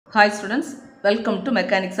Hi students, welcome to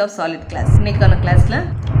Mechanics of Solid class. இன்னைக்கான கிளாஸ்ல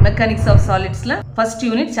Mechanics of Solidsல first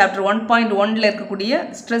unit chapter 1.1ல இருக்கக்கூடிய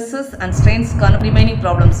stresses and strainsக்கான remaining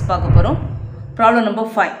problems பார்க்க போறோம். Problem number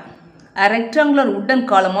 5. A rectangular wooden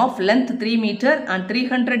column of length 3 meter and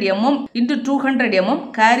 300 mm into 200 mm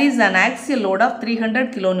carries an axial load of 300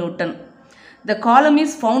 kilonewton. The column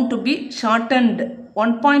is found to be shortened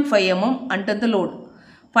 1.5 mm under the load.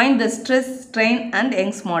 Find the stress, strain and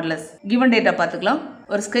Young's modulus. Given data பார்த்துக்கலாம்.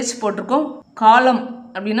 ஒரு sketch போட்டிருக்கோம். Column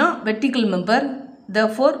அப்படின்னா vertical member.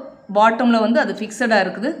 Therefore bottomல வந்து அது fixed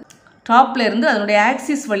இருக்குது. Topல இருந்து அதனுடைய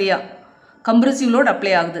axis வழியா compressive load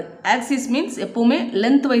apply ஆகுது. Axis means எப்பவுமே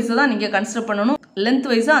length wise தான் நீங்க consider பண்ணணும். Length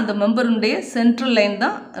wise அந்த memberனுடைய central line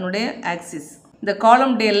தான் அதனுடைய axis. இந்த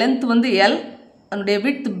column உடைய length வந்து L, அதனுடைய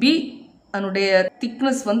width B, அதனுடைய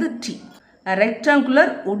thickness வந்து T. A rectangular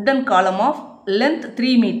wooden column of length 3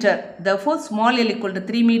 meter. Therefore small l equal to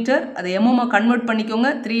 3 meter. அதை mm convert பண்ணிக்கோங்க.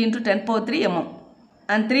 3 into 10 power 3 mm.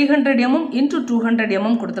 And 300 mm into 200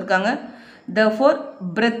 mm கொடுத்திருக்காங்க. Therefore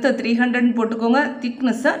breadth 300 போட்டுக்கோங்க.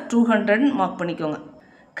 Thickness 200 mark பண்ணிக்கோங்க.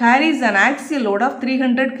 Carries an axial load of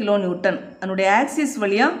 300 kilonewton. அதனுடைய axis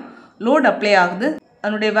வழியா load apply ஆகுது.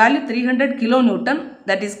 அதனுடைய value 300 kilonewton.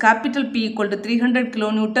 That is capital P equal to 300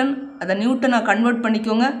 kilonewton. அதை நியூட்டனா convert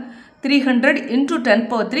பண்ணிக்கோங்க. 300 into 10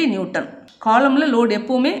 power 3 Newton. Columnல load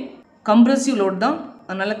எப்பவுமே compressive load தான்.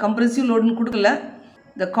 அதனால compressive load கொடுக்கல.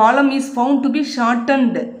 The column is found to be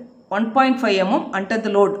shortened 1.5 mm under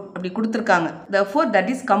the load. அப்படி கொடுத்திருக்காங்க. Therefore that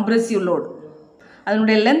is compressive load.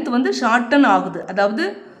 அதனுடைய length வந்து shorten ஆகுது. அதாவது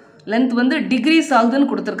length வந்து degrees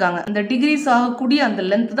ஆகுதுன்னு கொடுத்திருக்காங்க. அந்த degrees ஆகக்கூடிய அந்த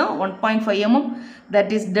length தான் 1.5 mm. That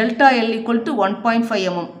is delta L equal to 1.5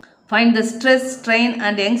 mm. Find the stress, strain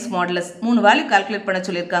and Young's modulus. மூணு வேல்யூ கால்குலேட் பண்ண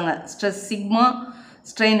சொல்லியிருக்காங்க. Stress sigma,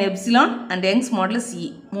 strain epsilon and Young's modulus E.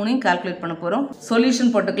 மூணையும் கால்குலேட் பண்ண போறோம்.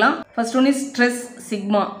 சொல்யூஷன் போட்டுக்கலாம். First one is stress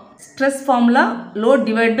sigma. Stress formula load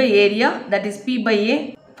divided by area, that is P by A.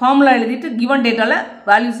 Formula எழுதிட்டு given dataல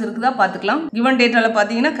values இருக்குதா பார்த்துக்கலாம். Given dataல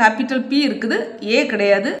பார்த்தீங்கன்னா capital P இருக்குது, A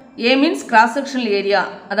கிடையாது. A means cross sectional area.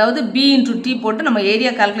 அதாவது B into T போட்டு நம்ம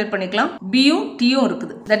area calculate பண்ணிக்கலாம். B யும் T யும்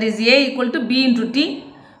இருக்குது. That is A equal to B into T.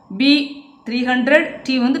 B 300,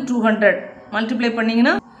 T வந்து 200 multiply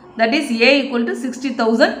பண்ணீங்கன்னா that is A equal to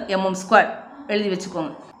 60,000 mm square எழுதி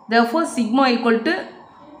வச்சுக்கோங்க. Therefore sigma equal to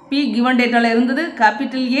P given dataல இருந்தது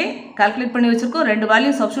capital A calculate பண்ணி வச்சிருக்கோம். ரெண்டு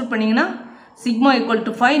வேல்யூ சப்ஸ்டிட்யூட் பண்ணீங்கன்னா sigma equal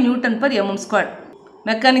to 5 Newton per mm square.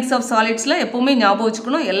 Mechanics of Solidsல எப்பவுமே ஞாபகம்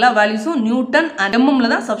வச்சுக்கணும். எல்லா வேல்யூஸும் Newton and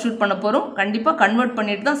mmல தான் சப்ஸ்டிட்யூட் பண்ண போறோம். கண்டிப்பா கன்வர்ட்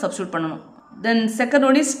பண்ணிட்டு தான் சப்ஸ்டிட்யூட் பண்ணணும். Then second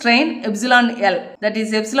one is strain epsilon L. That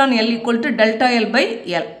is epsilon L equal to delta L by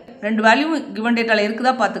L. ரெண்டு வேல்யூ given dataல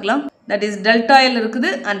இருக்குதா பார்த்துக்கலாம். That is delta L இருக்குது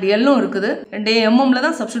and L ம் இருக்குது. ரெண்டு mmல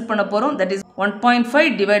தான் சப்ஸ்டிட்யூட் பண்ண போறோம். That is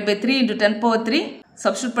 1.5 divided by 3 into 10 power 3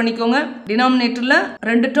 substitute பண்ணிக்கோங்க. டினாமினேட்டர்ல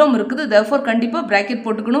ரெண்டு டேர்ம் இருக்குது. Therefore கண்டிப்பா பிராக்கெட்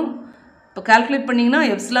போட்டுக்கணும். இப்போ கால்குலேட் பண்ணீங்கன்னா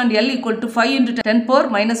epsilon L equal to 5 into 10 power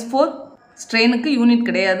minus 4. ஸ்ட்ரெயினுக்கு unit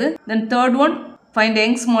கிடையாது. Then third one find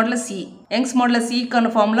Young's modulus E. Young's modulus E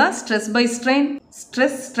கான formula stress by strain.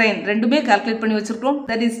 Stress strain ரெண்டுமே கால்குலேட் பண்ணி வச்சிருக்கோம்.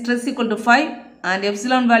 That is stress equal to 5 and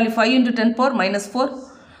epsilon value 5 into 10 power minus 4.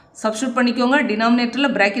 Substitute பண்ணிக்கோங்க. டினாமினேட்டர்ல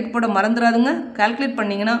bracket போட மறந்துடாதுங்க. Calculate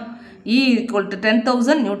பண்ணீங்கன்னா E equal to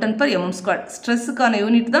 10,000 Newton per mm square. ஸ்ட்ரெஸ்ஸுக்கான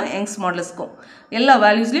unit தான் Young's modulus-க்கும். எல்லா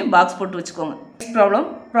வேல்யூஸ்லையும் box போட்டு வச்சுக்கோங்க. Next problem.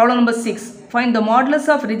 Problem number 6. Find the modulus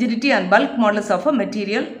of rigidity and bulk modulus of a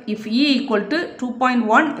material if E equal to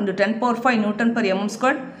 2.1 into 10 power 5 Newton per mm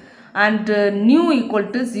square and nu equal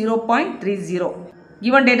to 0.30.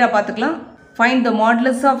 Given data பார்த்துக்கலாம். Find the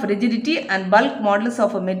modulus of rigidity and bulk modulus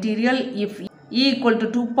of a material if E equal to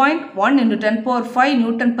 2.1 into 10 power 5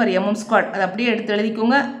 Newton per mm square. அது அப்படியே எடுத்து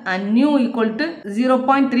எழுதிக்கோங்க. And nu equal to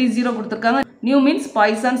 0.30 கொடுத்திருக்காங்க. Nu means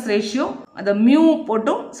Poisson's ratio. அதை mu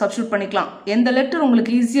போட்டும் substitute பண்ணிக்கலாம். எந்த letter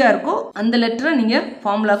உங்களுக்கு ஈஸியா இருக்கோ அந்த லெட்டரை நீங்க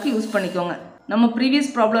ஃபார்முலாக்கு யூஸ் பண்ணிக்கோங்க. நம்ம ப்ரீவியஸ்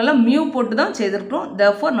ப்ராப்ளம்ல mu போட்டு தான் செய்திருக்கோம்.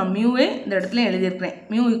 Therefore நான் muவே இந்த இடத்துல எழுதி இருக்கேன்.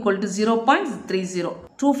 Mu equal to 0.30.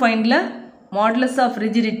 True findல modulus of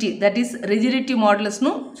rigidity, that is rigidity modulus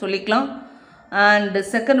னு சொல்லிக்கலாம். And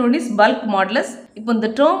second one is bulk modulus. இப்போ இந்த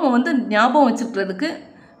டேர்ம் வந்து ஞாபகம் வச்சுக்கிறதுக்கு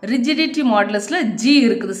rigidity modulusல G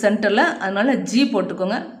இருக்குது சென்டர்ல, அதனால G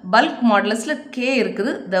போட்டுக்கோங்க. bulk modulusல K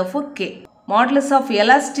இருக்குது, therefore K. modulus of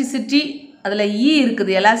elasticity அதுல E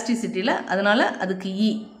இருக்குது elasticity-ல, அதனால அதுக்கு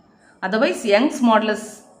E. otherwise Young's modulus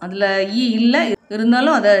அதுல E இல்ல,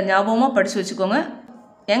 இருந்தாலும் அதை ஞாபகமா படிச்சு வச்சுக்கோங்க.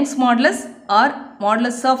 Young's modulus or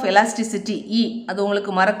modulus of elasticity E அது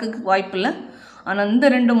உங்களுக்கு மறக்க வாய்ப்பில்லை. ஆனால் இந்த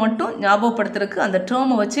ரெண்டு மட்டும் ஞாபகப்படுத்துறதுக்கு அந்த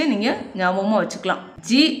டேர்மை வச்சே நீங்கள் ஞாபகமாக வச்சுக்கலாம்.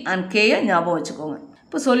 G and K ஞாபகம் வச்சுக்கோங்க.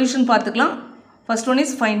 இப்போ சொல்யூஷன் பார்த்துக்கலாம். First one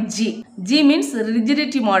is find G. G means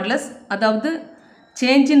rigidity modulus, அதாவது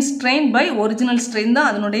change in strain by original strain தான்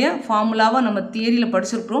அதனுடைய ஃபார்முலாவாக நம்ம தியரியில்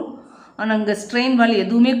படிச்சிருக்கிறோம். ஆனால் அங்கே ஸ்ட்ரெயின் வேல்யூ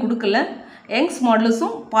எதுவுமே கொடுக்கல. யங்ஸ்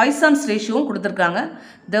மாடுலஸும் பாய்சான்ஸ் ரேஷியோவும் கொடுத்துருக்காங்க.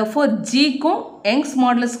 therefore ஜிக்கும் யங்ஸ்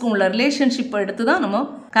மாடுலஸ்க்கும் உள்ள ரிலேஷன்ஷிப்பை எடுத்து தான் நம்ம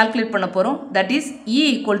கால்குலேட் பண்ண போகிறோம். That is E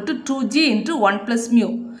 = 2G × 1 + μ.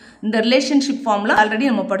 இந்த ரிலேஷன்ஷிப் ஃபார்முலா ஆல்ரெடி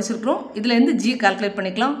நம்ம படிச்சிருக்கிறோம். இதுலேருந்து ஜி கால்குலேட்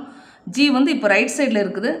பண்ணிக்கலாம். ஜி வந்து இப்போ ரைட் சைடில்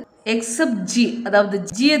இருக்குது. எக்ஸப்ட் ஜி, அதாவது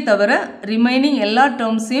ஜியை தவிர ரிமைனிங் எல்லா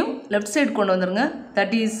டேர்ம்ஸையும் லெஃப்ட் சைடு கொண்டு வந்துருங்க.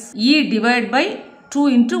 That is E / 2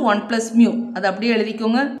 × 1 + μ. அதை அப்படியே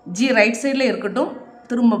எழுதிக்கோங்க. ஜி ரைட் சைடில் இருக்கட்டும்.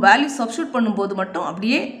 திரும்ப வேல்யூ சப்ஸ்டியூட் பண்ணும்போது மட்டும்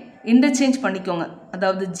அப்படியே இன்டர்சேஞ்ச் பண்ணிக்கோங்க.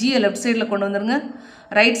 அதாவது ஜியை லெஃப்ட் சைடில் கொண்டு வந்துருங்க.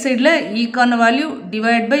 ரைட் சைடில் ஈக்கான வேல்யூ /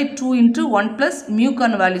 2 × 1 +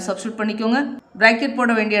 μக்கான வேல்யூ சப்ஸ்டியூட் பண்ணிக்கோங்க. ப்ராக்கெட் போட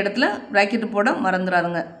வேண்டிய இடத்துல ப்ராக்கெட் போட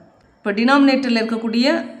மறந்துடாதுங்க. இப்போ டினாமினேட்டரில் இருக்கக்கூடிய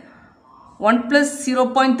 1 +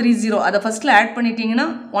 0.30 அதை ஃபஸ்ட்டில் ஆட் பண்ணிட்டீங்கன்னா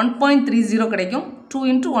 1.30 கிடைக்கும். 2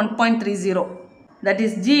 × 1.30. that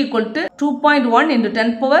is G = 2.1 × 10⁵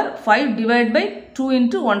 / 2 ×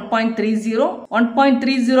 1.30.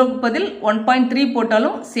 1.30க்கு பதில் 1.3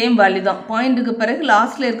 போட்டாலும் சேம் வேல்யூ தான். பாயிண்ட்டுக்கு பிறகு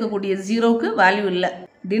லாஸ்ட்டில் இருக்கக்கூடிய ஜீரோக்கு வேல்யூ இல்லை.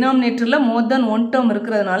 டினாமினேட்டரில் மோர் தென் 1 டேர்ம்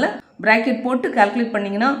இருக்கிறதுனால ப்ராக்கெட் போட்டு கால்குலேட்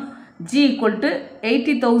பண்ணிங்கன்னா G =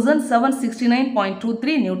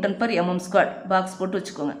 80,769.23 Nm/mm². பாக்ஸ் போட்டு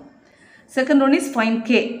வச்சுக்கோங்க. Second one is find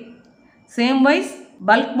K. Same wise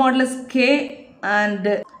bulk modulus K and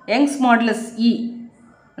Young's modulus E,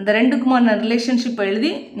 அந்த ரெண்டுக்குமான ரிலேஷன்ஷிப்பை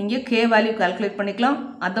எழுதி நீங்கள் K வேல்யூ கால்குலேட் பண்ணிக்கலாம்.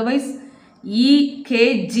 அதர்வைஸ்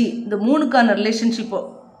EKG இந்த மூணுக்கான ரிலேஷன்ஷிப்போ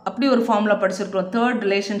அப்படி ஒரு ஃபார்முலா படிச்சிருக்கிறோம், தேர்ட்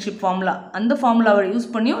ரிலேஷன்ஷிப் ஃபார்முலா. அந்த ஃபார்முலாவை யூஸ்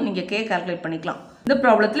பண்ணியும் நீங்கள் K கால்குலேட் பண்ணிக்கலாம். இந்த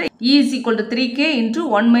ப்ராப்ளத்தில் E = 3K ×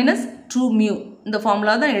 1 - 2 μ. இந்த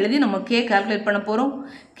ஃபார்முலா தான் எழுதி நம்ம K கால்குலேட் பண்ண போகிறோம்.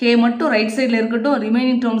 K மட்டும் ரைட் சைடில் இருக்கட்டும்.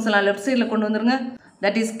 ரிமைனிங் டேர்ம்ஸ் எல்லாம் லெஃப்ட் சைடில் கொண்டு வந்துருங்க.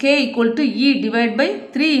 that is K = E /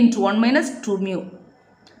 3 × 1 - 2 μ.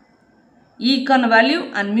 ஈக்கான value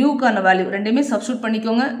and மியூக்கான value ரெண்டுமே சப்ஸ்டியூட்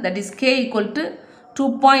பண்ணிக்கோங்க. That is K =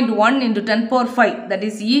 2.1 × 10⁵, that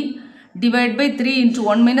is E / 3 ×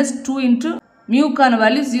 1 - 2 × மியூக்கான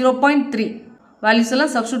value 0.3. Values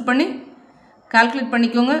எல்லாம் சப்ஸ்டியூட் பண்ணி கால்குலேட்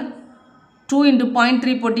பண்ணிக்கோங்க. 2 ×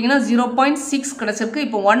 0.3 போட்டிங்கன்னா 0.6 கிடச்சிருக்கு.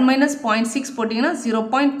 இப்போ 1 - 0.6 போட்டிங்கன்னா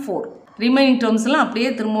 0.4. ரிமைனிங் டேர்ம்ஸ் எல்லாம் அப்படியே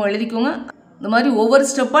திரும்ப எழுதிக்கோங்க. இந்த மாதிரி ஒவ்வொரு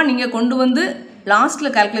ஸ்டெப்பாக நீங்கள் கொண்டு வந்து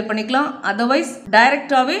லாஸ்ட்டில் கால்குலேட் பண்ணிக்கலாம். அதர்வைஸ்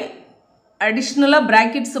டைரெக்டாகவே அடிஷ்னலாக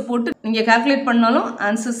ப்ராக்கெட்ஸை போட்டு நீங்கள் கால்குலேட் பண்ணாலும்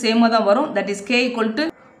ஆன்சர் சேமாக தான் வரும். தட் இஸ் K =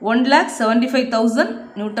 1,75,000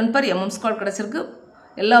 Nm/mm² கிடச்சிருக்கு.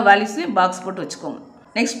 எல்லா வேல்யூஸ்லையும் பாக்ஸ் போட்டு வச்சுக்கோங்க.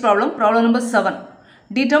 Next problem number 7.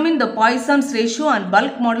 Determine the Poisson's ratio and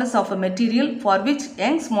bulk modulus of a material for which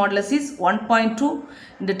Young's modulus is 1.2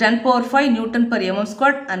 × 10⁵ Nm/mm²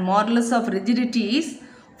 and modulus of rigidity is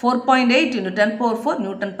 4.8 × 10⁴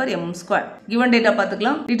 Nm/mm². given data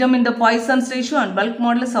பார்த்துக்கலாம். Determine the Poisson's ratio and bulk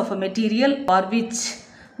modulus of a material for which,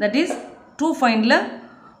 that is to findல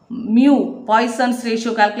mu Poisson's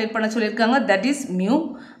ratio calculate பண்ண சொல்லியிருக்காங்க. that is mu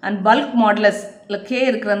and bulk modulus K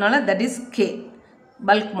இருக்கிறதுனால that is K.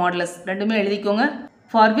 bulk modulus ரெண்டுமே எழுதிக்கோங்க.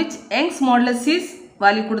 for which Young's modulus is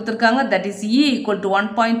value கொடுத்துருக்காங்க. that is E =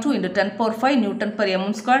 1.2 × 10⁵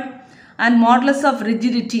 Nm/mm² and modulus of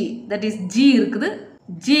rigidity, that is G இருக்குது.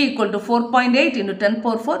 G = 4.8 ×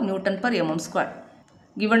 10⁴ Nm/mm².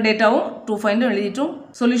 given dataவும் to find எழுதிட்டோம்.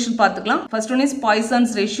 Solution பார்த்துக்கலாம். First one is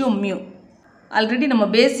Poisson's ratio mu. Already நம்ம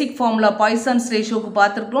பேசிக் formula Poisson's ரேஷியோக்கு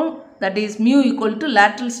பார்த்துருக்கோம். That is mu =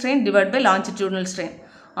 lateral strain / longitudinal strain.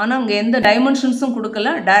 ஆனால் அங்கே எந்த டைமென்ஷன்ஸும் கொடுக்கல.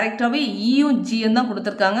 டைரெக்டாகவே ஈயும் ஜியும் தான்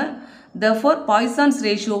கொடுத்துருக்காங்க. therefore பாய்சான்ஸ்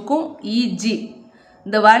ரேஷியோக்கும் EG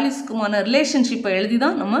இந்த வேல்யூஸ்க்குமான ரிலேஷன்ஷிப்பை எழுதி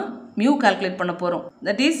தான் நம்ம mu கால்குலேட் பண்ண போகிறோம்.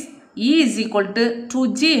 That is E =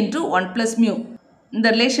 2G × 1 + μ. இந்த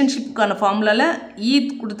ரிலேஷன்ஷிப்புக்கான ஃபார்முலாவில் E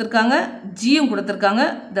கொடுத்துருக்காங்க, ஜியும் கொடுத்துருக்காங்க.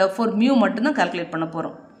 therefore mu மட்டும்தான் கால்குலேட் பண்ண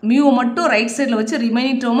போகிறோம். மியூ மட்டும் ரைட் சைடில் வச்சு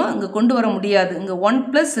ரிமைனிங் டேர்மை இங்கே கொண்டு வர முடியாது. இங்கே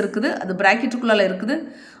 1+ இருக்குது, அது ப்ராக்கெட்டுக்குள்ளால் இருக்குது.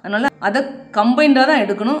 அதனால் அதை கம்பைண்டாக தான்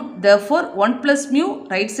எடுக்கணும். therefore 1 + μ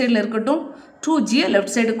ரைட் சைடில் இருக்கட்டும். 2Gயை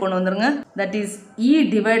லெஃப்ட் சைடுக்கு கொண்டு வந்துருங்க. That is E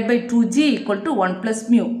 / 2G = 1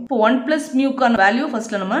 + μ. இப்போ 1 + μக்கான வேல்யூ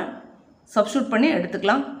ஃபஸ்ட்டில் நம்ம சப்ஸ்டியூட் பண்ணி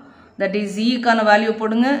எடுத்துக்கலாம். தட் இஸ் ஈக்கான வேல்யூ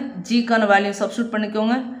போடுங்க, ஜிக்கான வேல்யூ சப்ஸ்டியூட்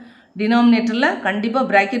பண்ணிக்கோங்க. டினாமினேட்டரில் கண்டிப்பாக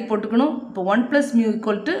ப்ராக்கெட் போட்டுக்கணும். இப்போ 1 + μ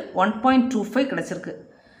 = 1.25 கிடச்சிருக்கு.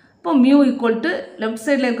 இப்போ μ = லெஃப்ட்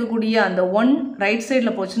சைடில் இருக்கக்கூடிய அந்த 1 ரைட்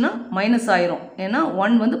சைடில் போச்சுன்னா மைனஸ் ஆயிரும். ஏன்னா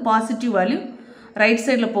 1 வந்து பாசிட்டிவ் வேல்யூ, ரைட்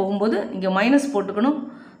சைடில் போகும்போது இங்கே மைனஸ் போட்டுக்கணும்.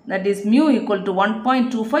 That is μ =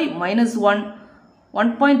 1.25 - 1.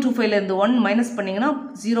 1.25லேருந்து 1 மைனஸ் பண்ணிங்கன்னா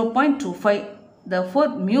 0.25. therefore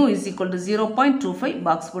mu is equal to 0.25.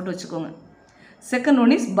 Box போட்டு வச்சுக்கோங்க. Second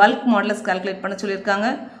one is bulk modulus calculate பண்ண சொல்லியிருக்காங்க.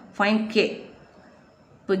 Find K.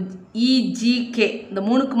 இப்போ இப்போ இஜிகே இந்த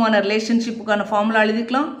மூணுக்குமான ரிலேஷன்ஷிப்புக்கான ஃபார்முலா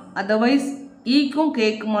எழுதிக்கலாம். அதர்வைஸ் ஈக்கும்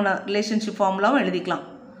கேக்குமான ரிலேஷன்ஷிப் ஃபார்முலாவும் எழுதிக்கலாம்.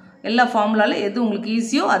 எல்லா ஃபார்முலாவில் எது உங்களுக்கு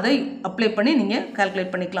ஈஸியோ அதை அப்ளை பண்ணி நீங்கள்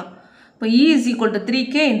கால்குலேட் பண்ணிக்கலாம். இப்போ E is equal to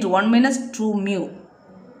 3k into 1 minus 2 mu.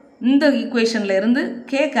 இந்த ஈக்குவேஷனில் இருந்து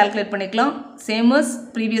k கால்குலேட் பண்ணிக்கலாம். சேம் அஸ்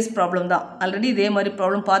ப்ரீவியஸ் ப்ராப்ளம் தான். ஆல்ரெடி இதே மாதிரி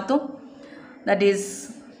ப்ராப்ளம் பார்த்தோம். தட் இஸ்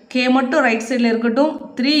k மட்டும் ரைட் சைடில் இருக்கட்டும்.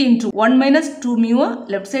 3 into 1 minus 2 mu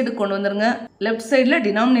left side கொண்டு வந்துருங்க. லெஃப்ட் சைடில்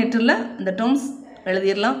டினாமினேட்டரில் இந்த டேர்ம்ஸ்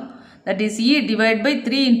எழுதிடலாம். That is E divided by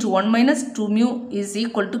 3 into 1 minus 2 mu is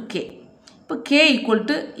equal to k. இப்போ k equal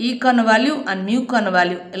to ஈக்கான value and மியூக்கான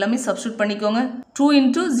value எல்லாமே சப்ஸ்டியூட் பண்ணிக்கோங்க. 2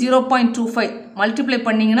 into 0.25 மல்டிப்ளை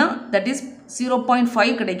பண்ணிங்கன்னா தட் இஸ்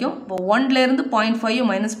 0.5 கிடைக்கும். இப்போ 1லேருந்து 0.5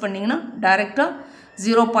 மைனஸ் பண்ணிங்கன்னா டைரெக்டாக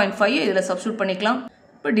 0.5 இதில் சப்ஸ்டியூட் பண்ணிக்கலாம்.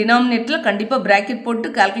 இப்போ டினாமினேட்டரில் கண்டிப்பாக ப்ராக்கெட் போட்டு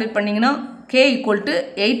கால்குலேட் பண்ணிங்கன்னா k equal to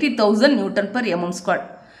 80,000 Newton per mm squared.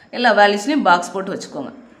 எல்லா வேல்யூஸ்லையும் பாக்ஸ் போட்டு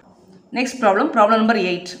வச்சுக்கோங்க. Next problem number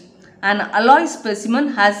 8. An alloy specimen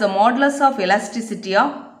has a modulus of elasticity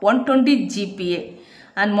of 120 GPa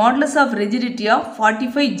and modulus of rigidity of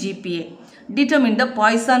 45 GPa. Determine the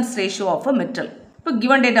Poisson's ratio of a metal. இப்போ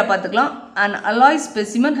given data பார்த்துக்கலாம். An alloy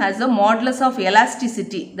specimen has a modulus of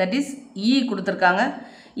elasticity, that is E கொடுத்துருக்காங்க.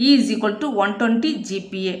 E is equal to 120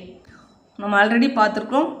 GPa. நம்ம already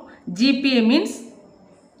பார்த்துருக்கோம். GPa means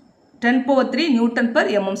 10 power 3 Newton per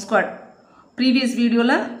mm squared. Previous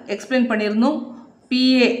வீடியோவில் explain பண்ணியிருந்தோம்.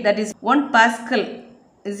 PA that is 1 Pascal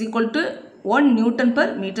is equal to 1 Newton per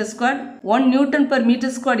meter squared. 1 Newton per meter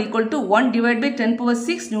squared equal to 1 divided by 10 power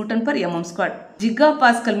 6 Newton per mm squared.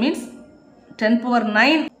 Gigapascal means 10 power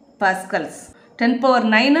 9 Pascals. 10 power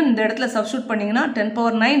 9 இந்த இடத்துல substitute பண்ணிங்கன்னா 10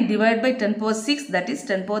 power 9 divided by 10 power 6 that is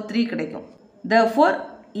 10 power 3 கிடைக்கும். Therefore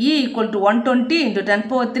E equal to 120 into 10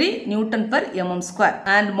 power 3 Newton per mm square.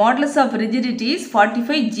 And modulus of rigidity is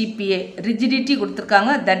 45 GPa. Rigidity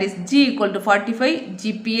கொடுத்திருக்காங்க. That is G equal to 45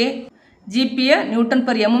 GPa. GPa Newton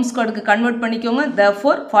per mm square க்கு convert பண்ணிக்கோங்க.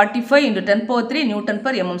 Therefore 45 into 10 power 3 Newton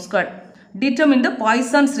per mm square. Determine the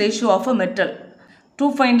Poisson's ratio of a metal. To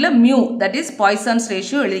find mu, that is Poisson's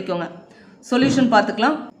ratio எழுதிக்கோங்க. Solution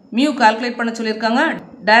பார்த்துக்கலாம். mu calculate பண்ண சொல்லியிருக்காங்க.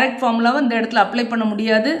 Direct ஃபார்முலாவை இந்த இடத்துல apply பண்ண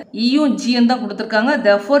முடியாது. ஈயும் ஜியும் தான் கொடுத்துருக்காங்க.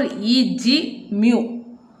 therefore EG mu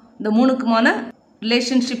இந்த மூணுக்குமான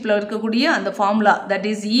ரிலேஷன்ஷிப்பில் இருக்கக்கூடிய அந்த formula that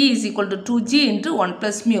is E is equal to 2G into 1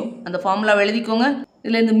 plus mu. அந்த ஃபார்முலாவை எழுதிக்கோங்க.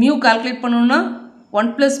 இதில் இந்த mu கால்குலேட் பண்ணணும்னா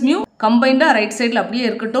 1 plus mu கம்பைண்டாக ரைட் சைடில் அப்படியே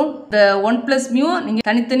இருக்கட்டும். இந்த 1 plus mu நீங்கள்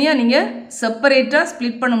தனித்தனியாக நீங்கள் செப்பரேட்டாக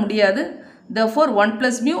ஸ்ப்ளிட் பண்ண முடியாது. therefore 1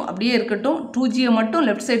 plus mu அப்படியே இருக்கட்டும். 2G மட்டும்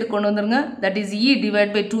லெஃப்ட் சைடு கொண்டு வந்துருங்க. That is E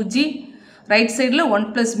divided by 2G. Right சைடில் 1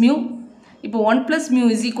 plus mu. இப்போ 1 plus mu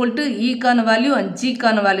is equal to ஈக்கான value and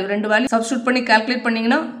ஜிக்கான value ரெண்டு வேல்யூ சப்ஸ்டியூட் பண்ணி கால்குலேட்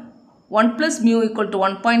பண்ணிங்கன்னா 1 plus mu equal to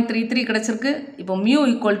 1.33 கிடச்சிருக்கு. இப்போ mu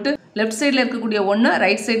equal to லெஃப்ட் சைடில் இருக்கக்கூடிய 1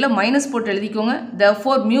 ரைட் சைடில் மைனஸ் போட்டு எழுதிக்கோங்க.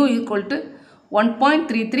 therefore mu equal to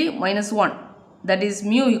 1.33 minus 1. that is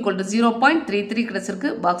mu equal to 0.33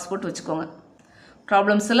 கிடச்சிருக்கு. பாக்ஸ் போட்டு வச்சுக்கோங்க.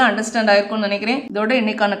 ப்ராப்ளம்ஸ் எல்லாம் அண்டர்ஸ்டாண்ட் ஆயிருக்கும்னு நினைக்கிறேன். இதோட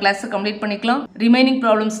இன்னைக்கான கிளாஸை கம்ப்ளீட் பண்ணிக்கலாம். ரிமைனிங்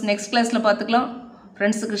ப்ராப்ளம்ஸ் நெக்ஸ்ட் கிளாஸில் பார்த்துக்கலாம்.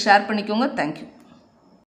 ஃப்ரெண்ட்ஸுக்கு ஷேர் பண்ணிக்கோங்க. தேங்க்யூ.